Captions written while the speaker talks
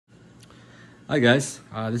Hi guys,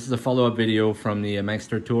 this is a follow-up video from the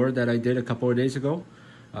Manxter tour that I did a couple of days ago.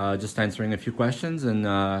 Just answering a few questions, and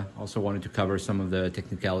also wanted to cover some of the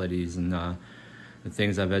technicalities and the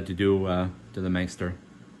things I've had to do to the Manxter.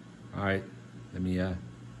 All right, let me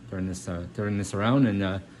turn this around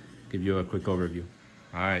and give you a quick overview.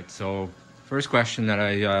 All right, so first question that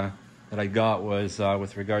I got was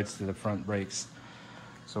with regards to the front brakes.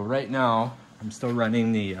 So right now I'm still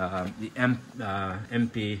running the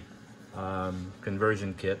MP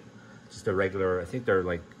conversion kit, just a regular. I think they're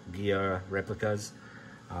like Gia replicas.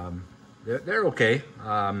 They're okay.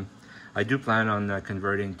 I do plan on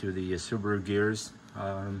converting to the Subaru gears,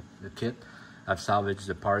 the kit. I've salvaged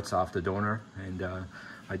the parts off the donor, and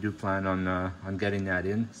I do plan on getting that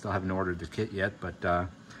in. Still haven't ordered the kit yet, but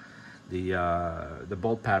the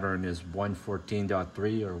bolt pattern is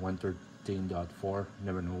 114.3 or 113.4.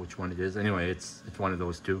 Never know which one it is. Anyway, it's one of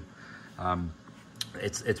those two.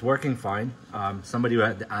 It's working fine. Somebody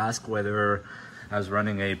had to ask whether I was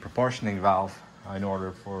running a proportioning valve in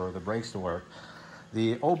order for the brakes to work.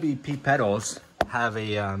 The OBP pedals have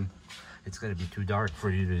a, it's going to be too dark for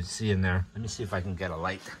you to see in there. Let me see if I can get a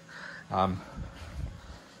light. Let's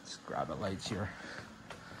grab a light here.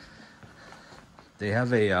 They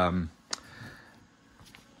have a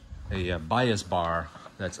bias bar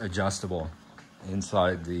that's adjustable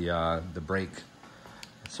inside the brake.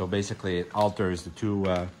 So basically it alters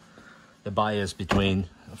the bias between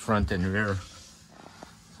front and rear.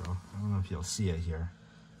 So I don't know if you'll see it here.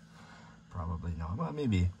 Probably not. Well,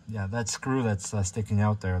 maybe. Yeah, that screw that's sticking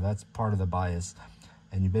out there, that's part of the bias.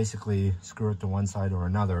 And you basically screw it to one side or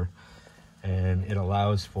another, and it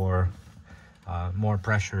allows for more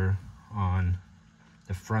pressure on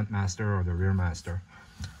the front master or the rear master.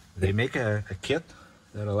 They make a kit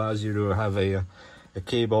that allows you to have a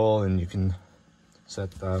cable, and you can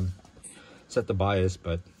set the bias,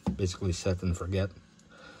 but basically set and forget.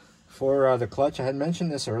 For the clutch, I had mentioned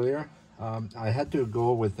this earlier. I had to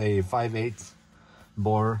go with a 5/8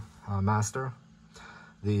 bore master.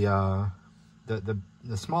 The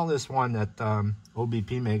smallest one that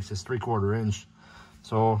OBP makes is 3/4 inch.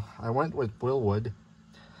 So I went with Willwood,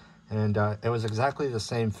 and it was exactly the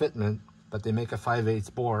same fitment, but they make a 5/8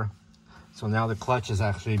 bore. So now the clutch is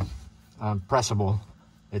actually pressable.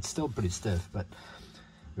 It's still pretty stiff, but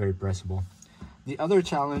very pressable. The other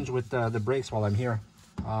challenge with the brakes while I'm here,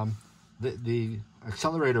 the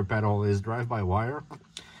accelerator pedal is drive-by-wire.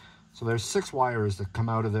 So there's 6 wires that come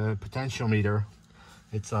out of the potentiometer.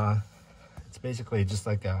 It's basically just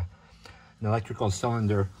like an electrical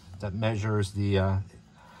cylinder that measures the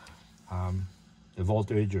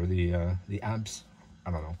voltage or the amps.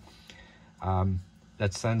 I don't know.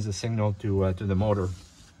 That sends a signal to the motor.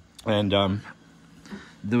 And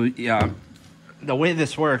the way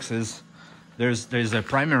this works is there's a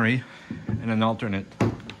primary and an alternate.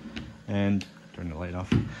 And turn the light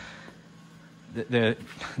off. The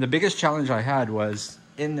biggest challenge I had was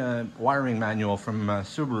in the wiring manual from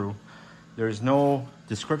Subaru. There's no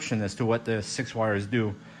description as to what the 6 wires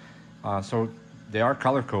do. So they are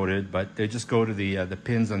color coded, but they just go to the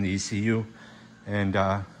pins on the ECU, and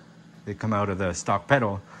they come out of the stock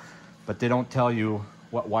pedal, but they don't tell you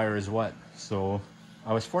what wire is what. So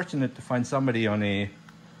I was fortunate to find somebody on a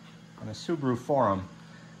Subaru forum,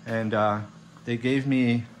 and they gave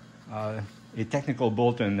me a technical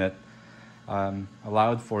bulletin that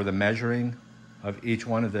allowed for the measuring of each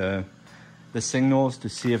one of the signals to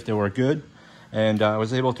see if they were good. And I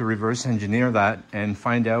was able to reverse engineer that and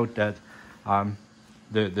find out that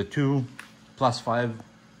the 2 +5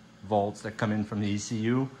 volts that come in from the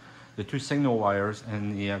ECU, the 2 signal wires,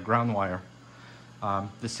 and the ground wire.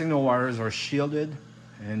 The signal wires are shielded,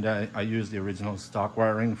 and I used the original stock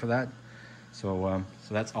wiring for that. So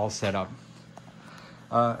that's all set up.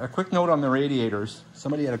 A quick note on the radiators.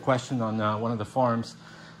 Somebody had a question on one of the forums.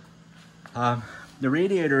 The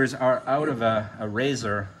radiators are out of a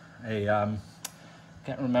Razor,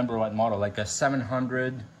 can't remember what model, like a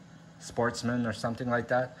 700 Sportsman or something like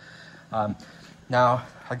that. Now,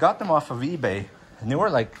 I got them off of eBay, and they were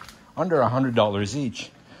like under $100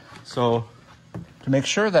 each. So to make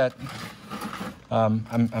sure that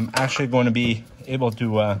I'm actually going to be able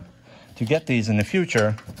to get these in the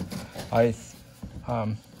future, I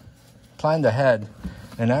planned ahead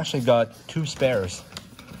and actually got 2 spares.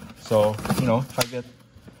 So, you know, if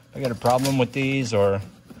I get a problem with these, or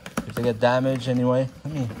if they get damaged anyway,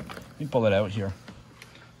 let me pull it out here,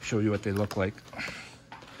 show you what they look like.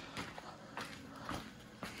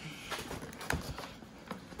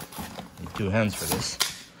 Need 2 hands for this.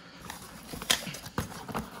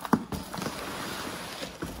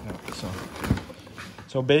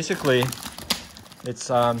 So basically, It's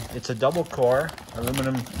a double core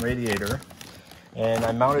aluminum radiator, and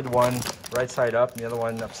I mounted one right side up and the other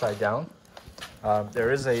one upside down.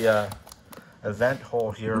 There is a vent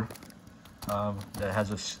hole here that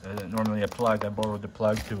has normally a plug. I borrowed the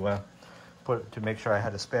plug to make sure I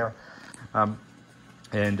had a spare.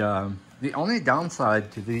 The only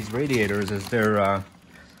downside to these radiators is they're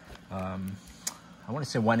I want to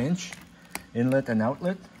say 1 inch inlet and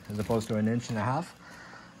outlet as opposed to 1.5 inches.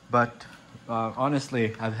 But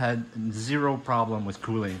honestly, I've had zero problem with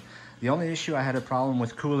cooling. The only issue I had a problem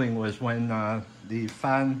with cooling was when the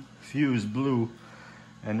fan fuse blew,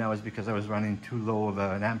 and that was because I was running too low of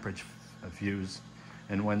an amperage fuse,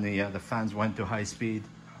 and when the fans went to high speed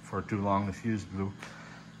for too long, the fuse blew.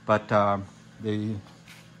 But the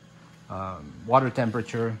water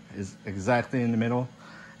temperature is exactly in the middle.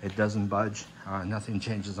 It doesn't budge. Nothing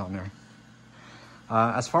changes on there.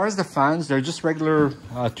 As far as the fans, they're just regular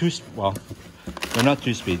well, they're not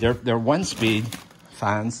 2-speed. They're 1-speed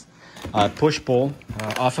fans, push-pull,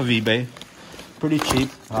 off of eBay. Pretty cheap.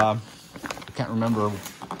 I can't remember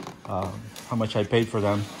how much I paid for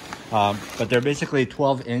them, but they're basically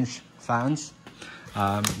 12-inch fans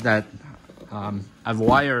that I've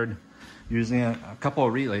wired using a couple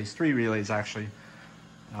of relays, 3 relays actually,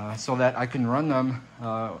 so that I can run them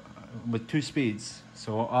with 2 speeds.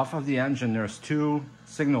 So off of the engine, there's 2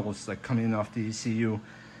 signals that come in off the ECU,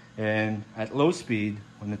 and at low speed,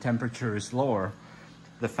 when the temperature is lower,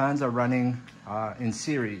 the fans are running in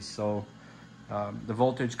series. So the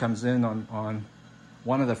voltage comes in on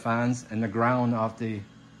one of the fans, and the ground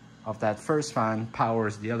of that first fan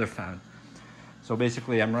powers the other fan. So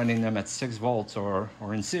basically, I'm running them at 6 volts or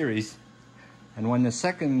in series. And when the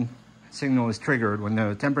second signal is triggered, when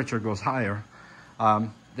the temperature goes higher,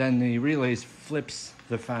 then the relays flips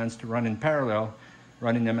the fans to run in parallel,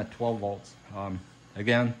 running them at 12 volts.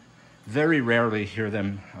 Again, very rarely hear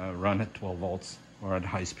them run at 12 volts or at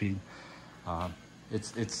high speed.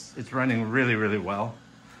 It's running really, really well.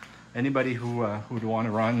 Anybody who'd want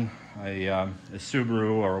to run a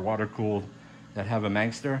Subaru or a water-cooled that have a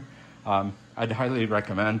Manxter, I'd highly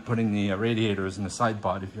recommend putting the radiators in the side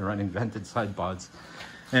pod if you're running vented side pods.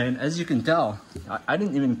 And as you can tell, I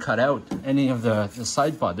didn't even cut out any of the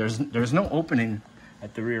side pod. There's no opening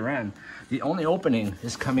at the rear end. The only opening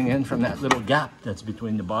is coming in from that little gap that's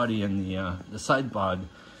between the body and the side pod.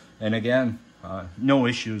 And again, no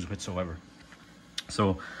issues whatsoever.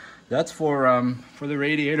 So that's for the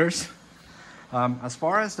radiators. As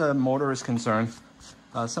far as the motor is concerned,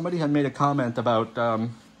 somebody had made a comment about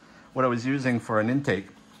what I was using for an intake.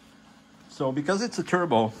 So because it's a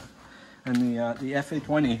turbo, and the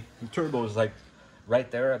FA20, the turbo is like right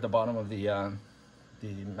there at the bottom of the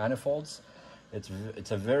manifolds.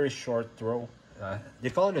 It's a very short throw.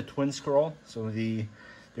 They call it a twin scroll. So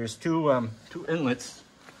there's two inlets.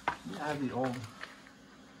 I have the old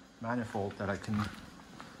manifold that I can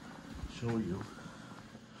show you.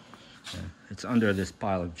 Yeah, it's under this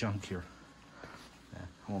pile of junk here. Yeah,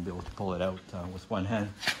 I won't be able to pull it out with one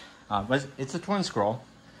hand. But it's a twin scroll.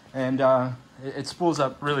 And it spools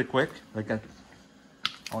up really quick, like I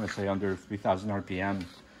want to say under 3,000 RPM,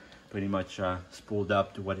 pretty much spooled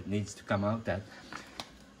up to what it needs to come out at.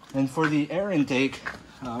 And for the air intake,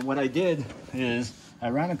 what I did is I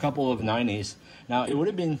ran a couple of 90s. Now it would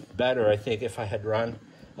have been better, I think, if I had run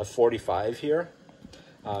a 45 here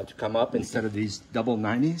to come up instead of these double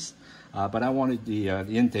 90s. But I wanted the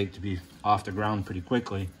intake to be off the ground pretty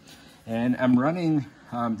quickly. And I'm running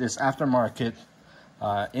this aftermarket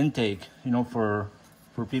intake, you know, for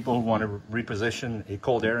people who want to reposition a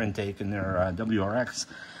cold air intake in their WRX,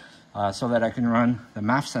 so that I can run the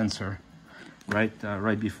MAF sensor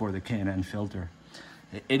right before the K&N filter.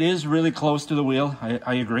 It is really close to the wheel.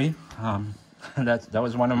 I agree. That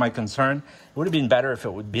was one of my concerns. It would have been better if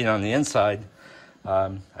it would be on the inside.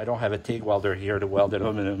 I don't have a TIG welder here to weld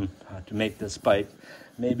aluminum to make this pipe.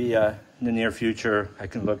 Maybe in the near future I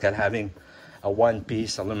can look at having a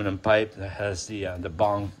one-piece aluminum pipe that has the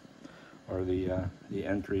bong or the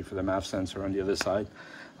entry for the MAF sensor on the other side.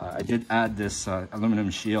 I did add this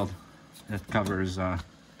aluminum shield that covers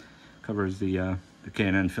the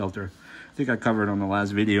K&N filter. I think I covered on the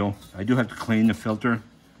last video. I do have to clean the filter,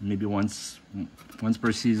 maybe once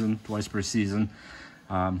per season, twice per season,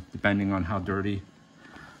 depending on how dirty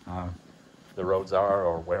the roads are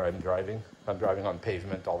or where I'm driving. If I'm driving on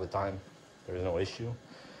pavement all the time, there's no issue.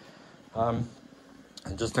 And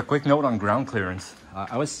just a quick note on ground clearance.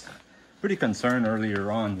 I was pretty concerned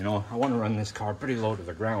earlier on, you know, I want to run this car pretty low to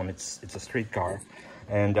the ground. It's a street car.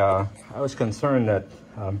 And I was concerned that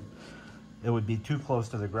it would be too close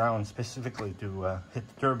to the ground specifically to hit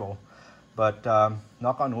the turbo. But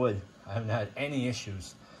knock on wood, I haven't had any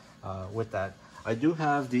issues with that. I do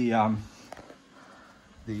have the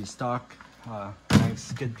stock Manx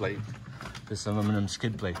skid plate, this aluminum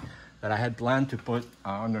skid plate that I had planned to put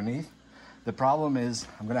underneath. The problem is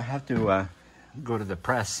I'm gonna have to go to the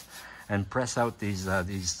press and press out these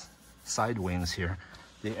side wings here.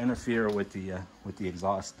 They interfere with the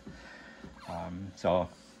exhaust. So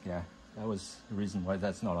yeah, that was the reason why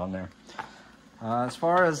that's not on there. As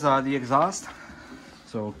far as the exhaust,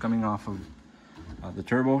 so coming off of the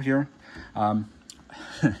turbo here, I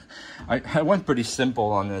went pretty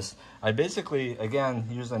simple on this. I basically, again,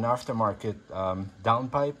 used an aftermarket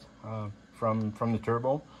downpipe from the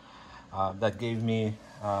turbo that gave me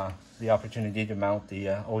the opportunity to mount the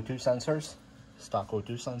O2 sensors, stock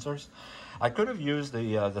O2 sensors. I could have used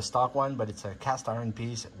the stock one, but it's a cast iron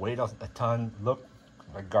piece. It weighed a ton, looked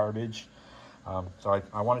like garbage. So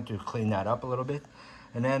I wanted to clean that up a little bit.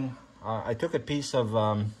 And then I took a piece of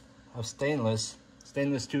stainless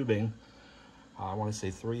tubing. I want to say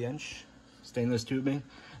 3-inch stainless tubing.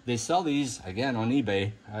 They sell these again on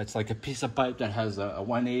eBay. It's like a piece of pipe that has a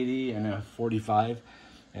 180 and a 45,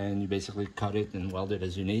 and you basically cut it and weld it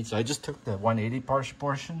as you need. So I just took the 180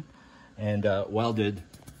 portion and welded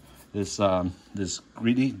this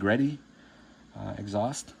gritty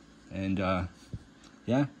exhaust, and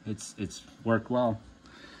yeah, it's worked well.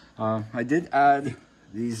 I did add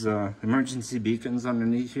these emergency beacons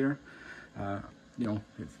underneath here. You know,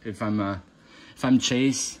 if I'm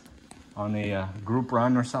chase on a group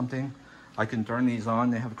run or something, I can turn these on.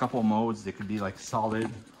 They have a couple of modes. They could be like solid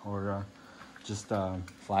or just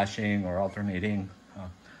flashing or alternating.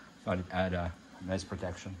 Thought it'd add a nice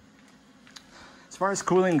protection. As far as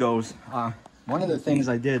cooling goes, one of the things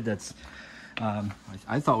I did that's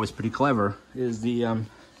I thought was pretty clever is the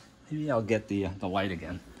maybe I'll get the light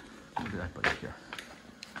again. Where did I put it here?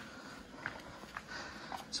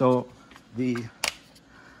 So the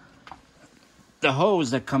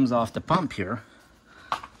hose that comes off the pump here,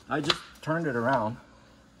 I just turned it around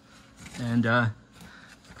and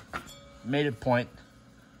made it point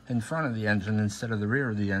in front of the engine instead of the rear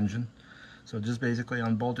of the engine. So just basically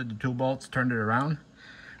unbolted the 2 bolts, turned it around,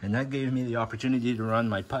 and that gave me the opportunity to run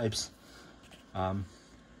my pipes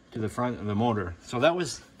to the front of the motor. So that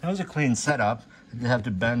was a clean setup. I did have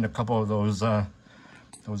to bend a couple of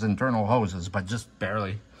those internal hoses, but just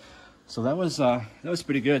barely. So that was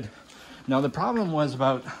pretty good. Now the problem was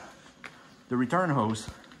about the return hose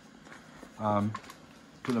to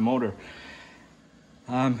the motor.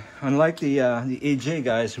 Unlike the AJ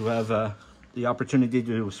guys who have the opportunity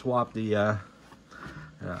to swap the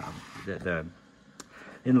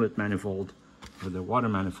inlet manifold or the water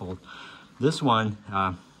manifold, this one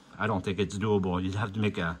I don't think it's doable. You'd have to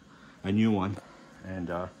make a new one,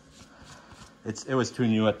 and it was too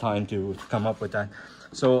new a time to come up with that.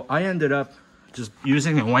 So I ended up just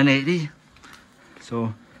using a 180.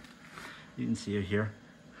 So you can see it here,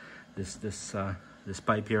 this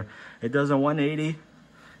pipe here. It does a 180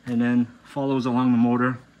 and then follows along the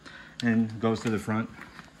motor and goes to the front.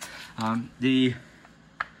 The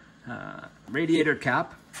radiator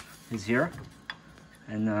cap is here,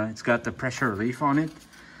 and it's got the pressure relief on it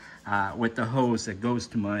with the hose that goes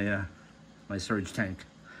to my my surge tank,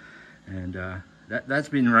 and that's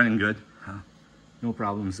been running good. No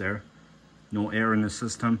problems there, no air in the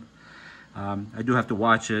system. I do have to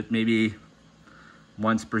watch it maybe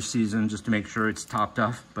once per season just to make sure it's topped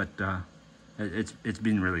off, but it's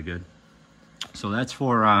been really good. So that's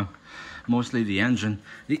for mostly the engine.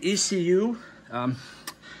 The ECU,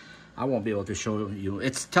 I won't be able to show you.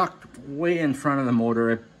 It's tucked way in front of the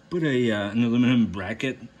motor. I put an aluminum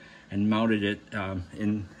bracket and mounted it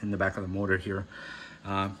in the back of the motor here.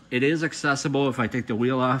 It is accessible if I take the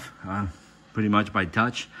wheel off, pretty much by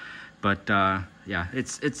touch. But yeah,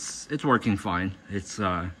 it's working fine. It's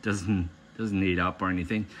doesn't need up or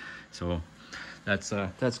anything, so that's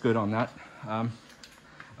good on that. I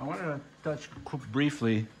wanted to touch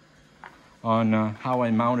briefly on how I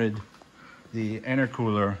mounted the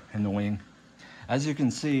intercooler in the wing. As you can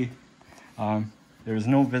see, there is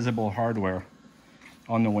no visible hardware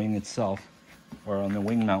on the wing itself or on the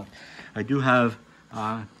wing mount. I do have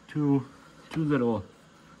two little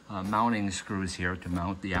mounting screws here to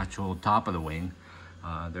mount the actual top of the wing.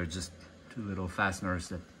 They're just 2 little fasteners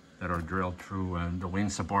that are drilled through the wing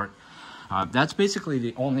support. That's basically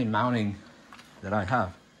the only mounting that I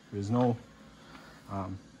have. There's no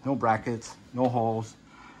brackets, no holes,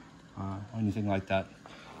 anything like that.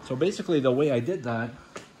 So basically the way I did that,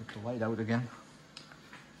 get the light out again,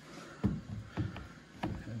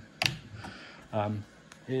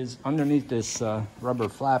 is underneath this rubber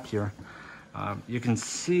flap here. You can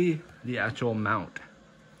see the actual mount,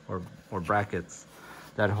 or or brackets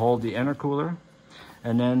that hold the intercooler.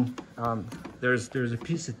 And then there's a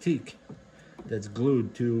piece of teak that's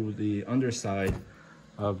glued to the underside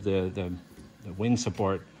of the wing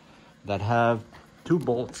support that have 2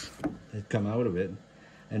 bolts that come out of it,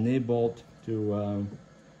 and they bolt to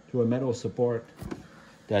a metal support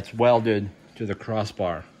that's welded to the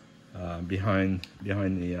crossbar behind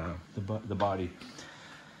the body.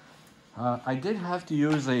 I did have to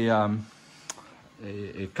use a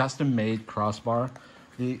custom-made crossbar.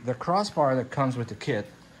 The crossbar that comes with the kit,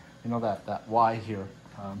 you know, that Y here,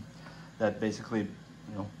 that basically,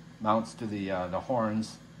 you know, mounts to the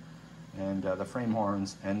horns and the frame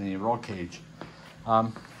horns and the roll cage.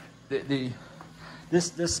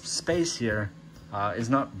 This space here is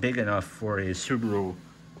not big enough for a Subaru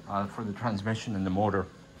for the transmission and the motor.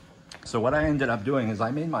 So what I ended up doing is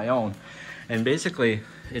I made my own, and basically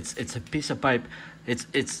it's a piece of pipe. It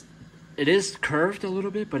is curved a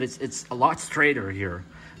little bit, but it's a lot straighter here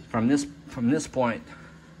from this point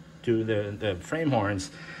to the frame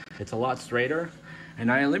horns. It's a lot straighter,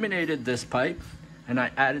 and I eliminated this pipe and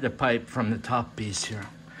I added a pipe from the top piece here,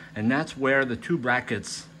 and that's where the 2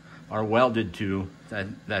 brackets are welded to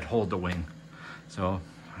that hold the wing. So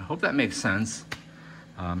I hope that makes sense.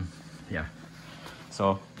 Yeah.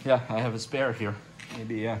 So yeah, I have a spare here.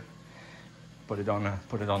 Maybe put it on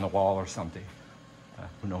the wall or something.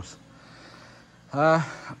 Who knows?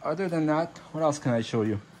 Other than that, what else can I show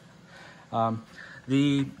you?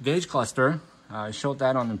 The gauge cluster, I showed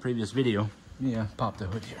that on the previous video. Yeah, pop the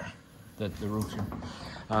hood here, the roof here.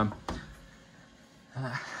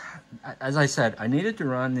 As I said, I needed to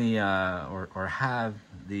run the or have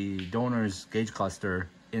the donor's gauge cluster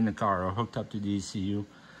in the car or hooked up to the ECU,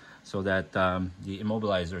 so that the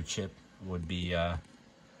immobilizer chip would be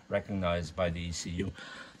recognized by the ECU.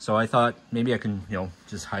 So I thought maybe I can, you know,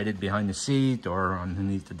 just hide it behind the seat or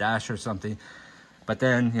underneath the dash or something. But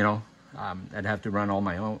then, you know, I'd have to run all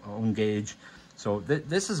my own gauge. So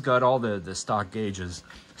this has got all the stock gauges.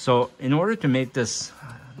 So in order to make this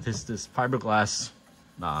fiberglass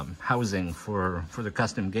housing for the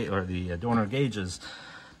custom gauge or the donor gauges,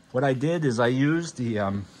 what I did is I used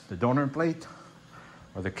the donor plate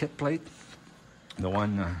or the kit plate, the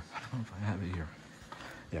one I don't know if I have it here.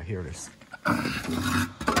 Yeah, here it is.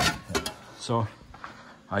 So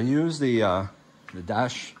I use the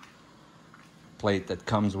dash plate that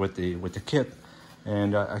comes with the kit,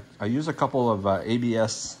 and I use a couple of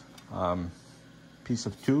ABS piece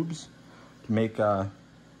of tubes to make the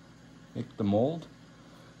mold,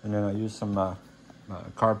 and then I use some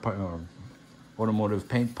automotive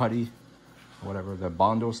paint putty, whatever, the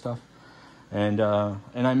Bondo stuff, and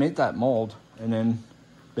I made that mold, and then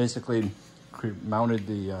basically mounted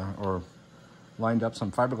or lined up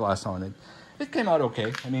some fiberglass on it. It came out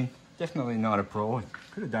okay. I mean, definitely not a pro. I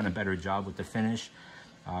could have done a better job with the finish.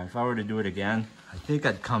 If I were to do it again, I think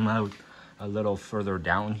I'd come out a little further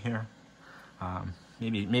down here.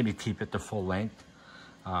 Maybe keep it the full length.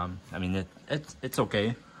 I mean, it's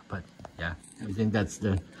okay, but yeah, I think that's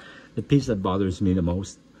the piece that bothers me the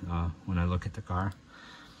most when I look at the car.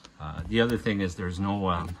 The other thing is there's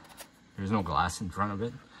no glass in front of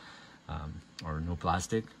it, or no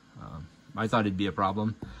plastic. I thought it'd be a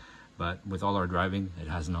problem, but with all our driving, it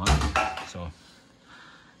has not. So,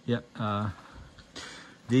 yeah.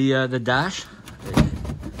 The dash,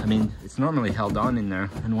 I mean, it's normally held on in there,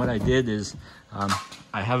 and what I did is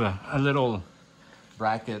I have a little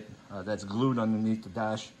bracket that's glued underneath the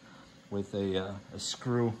dash with a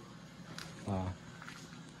screw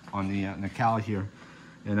on the cowl here,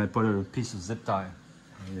 and I put a piece of zip tie,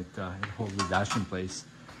 and it holds the dash in place.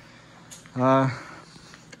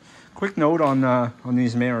 Quick note on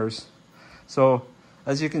these mirrors. So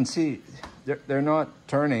as you can see, they're not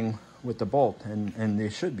turning with the bolt, and they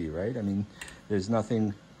should be, right? I mean, there's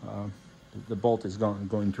nothing, the bolt is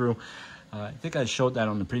going through. I think I showed that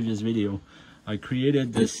on the previous video. I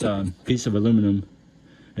created this piece of aluminum,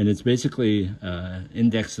 and it's basically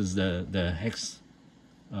indexes the hex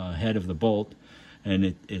head of the bolt, and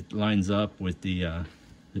it lines up with the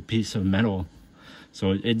piece of metal,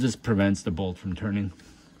 so it just prevents the bolt from turning.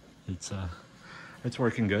 It's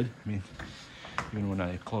working good. I mean, even when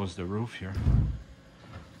I close the roof here,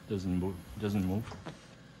 doesn't move.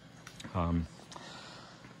 I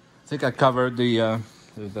think I covered the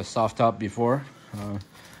soft top before.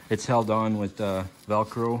 It's held on with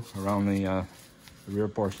Velcro around the rear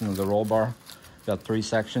portion of the roll bar. Got 3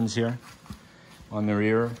 sections here. On the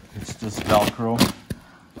rear, it's just Velcro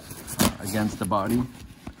against the body.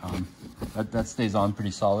 That stays on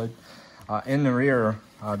pretty solid. In the rear,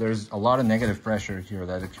 there's a lot of negative pressure here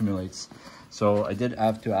that accumulates. So I did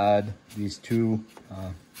have to add these 2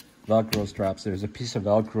 Velcro straps. There's a piece of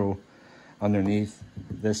Velcro underneath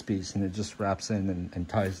this piece, and it just wraps in and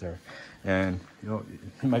ties there. And you know,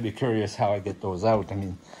 you might be curious how I get those out. I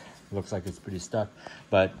mean, it looks like it's pretty stuck,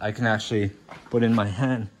 but I can actually put in my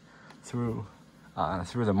hand through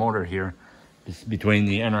the motor here, between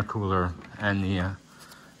the intercooler and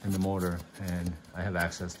the motor, and I have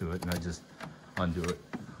access to it, and I just undo it.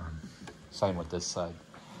 Same with this side.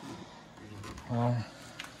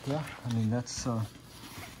 Yeah, I mean, that's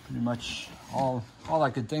pretty much all I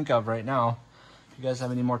could think of right now. If you guys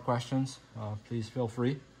have any more questions, please feel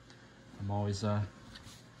free. I'm always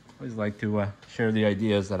like to share the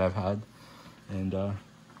ideas that I've had and how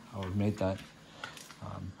I've made that.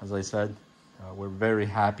 As I said, we're very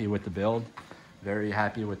happy with the build, very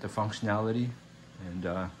happy with the functionality, and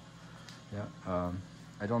I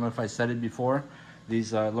don't know if I said it before,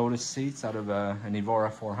 these Lotus seats out of an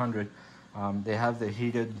Evora 400, they have the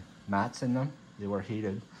heated mats in them. They were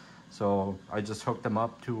heated, so I just hooked them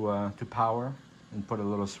up to power and put a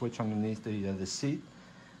little switch underneath the seat,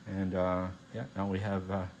 and yeah, now we have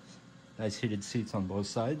nice heated seats on both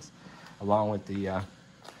sides, along with the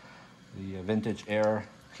vintage air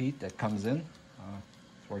heat that comes in.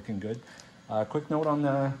 It's working good. Quick note on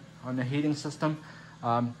the heating system.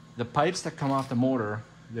 The pipes that come off the motor,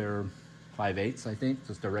 they're 5/8, I think,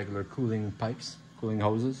 just the regular cooling pipes, cooling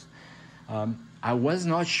hoses. I was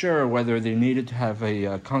not sure whether they needed to have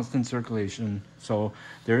a constant circulation, so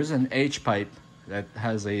there is an H pipe that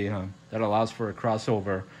has that allows for a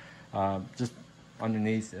crossover just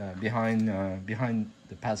underneath, behind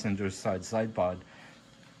the passenger side pod.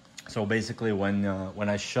 So basically, when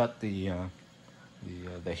I shut the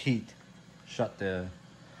heat, shut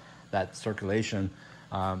that circulation,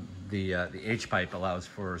 the H pipe allows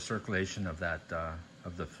for circulation of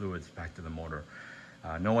of the fluids back to the motor.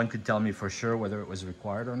 No one could tell me for sure whether it was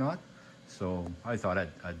required or not, so I thought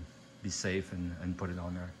I'd be safe and put it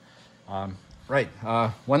on there. Right,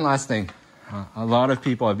 one last thing. A lot of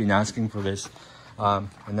people have been asking for this, and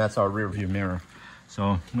that's our rear view mirror. So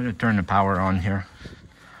I'm going to turn the power on here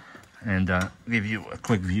and give you a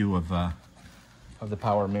quick view of the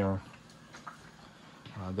power mirror,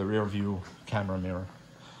 the rear view camera mirror.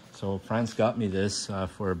 So France got me this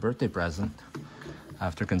for a birthday present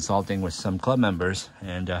after consulting with some club members,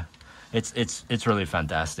 and it's really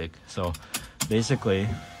fantastic. So basically,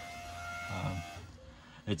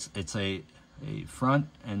 it's a front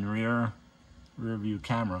and rear view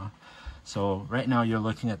camera. So right now you're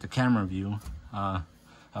looking at the camera view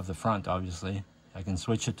of the front. Obviously, I can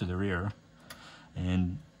switch it to the rear,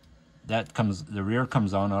 and the rear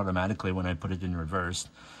comes on automatically when I put it in reverse.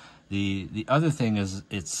 The other thing is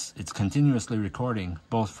it's continuously recording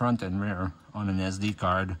both front and rear on an SD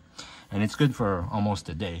card, and it's good for almost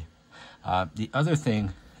a day. The other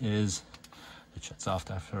thing is it shuts off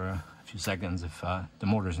after a few seconds if the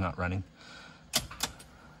motor's not running.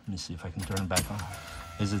 Let me see if I can turn it back on.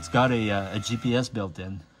 Is it's got a GPS built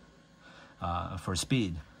in for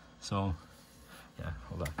speed. So yeah,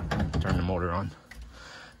 hold on. Turn the motor on.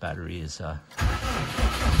 Battery is so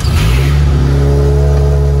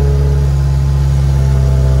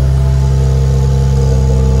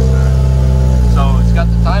it's got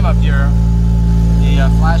the time up here, the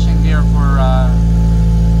flashing here for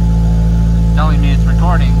telling me it's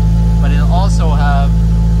recording, but it'll also have,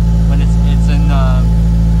 when it's in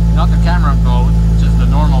not the camera mode, which is the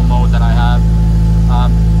normal mode that I have,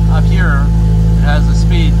 up here it has a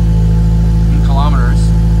speed in kilometers.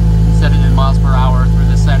 Set it in miles per hour through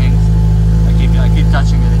the settings. I keep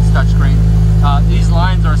touching it. It's touchscreen. These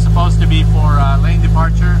lines are supposed to be for lane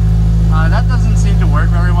departure. That doesn't seem to work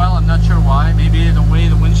very well. I'm not sure why. Maybe the way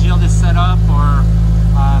the windshield is set up, or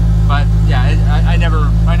but yeah, I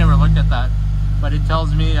never looked at that. But it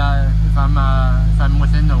tells me if I'm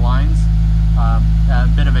within the lines. A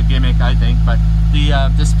bit of a gimmick, I think. But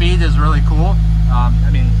the speed is really cool. I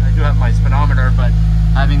mean, I do have my speedometer, but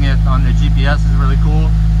having it on the GPS is really cool.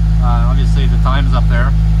 Obviously the time's up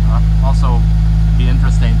there, also be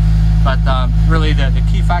interesting, but really the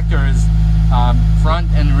key factor is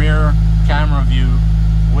front and rear camera view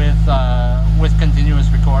with continuous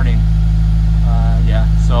recording. Yeah,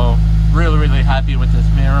 so really happy with this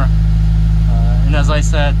mirror, and as I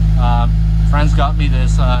said, friends got me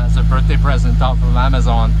this as a birthday present off of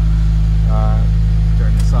Amazon.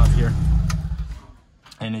 Turn this off here,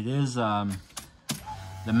 and it is the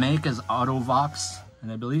make is Autovox.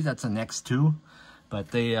 And I believe that's an X2, but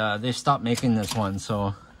they stopped making this one.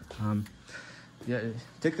 So yeah,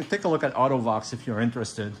 take a look at Autovox if you're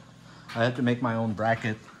interested. I had to make my own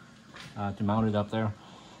bracket to mount it up there,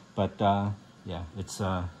 but yeah,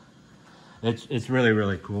 it's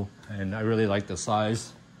really cool, and I really like the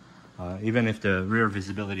size. even if the rear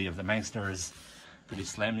visibility of the Manxter is pretty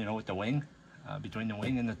slim, you know, with the wing, between the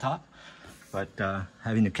wing and the top. But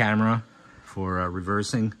having the camera for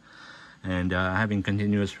reversing and having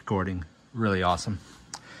continuous recording, really awesome.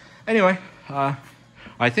 Anyway,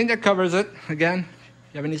 I think that covers it. Again,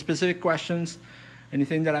 if you have any specific questions,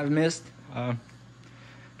 anything that I've missed,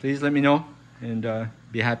 please let me know, and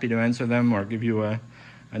be happy to answer them or give you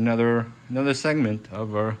another segment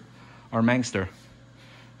of our Manxter.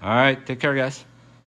 All right, take care, guys.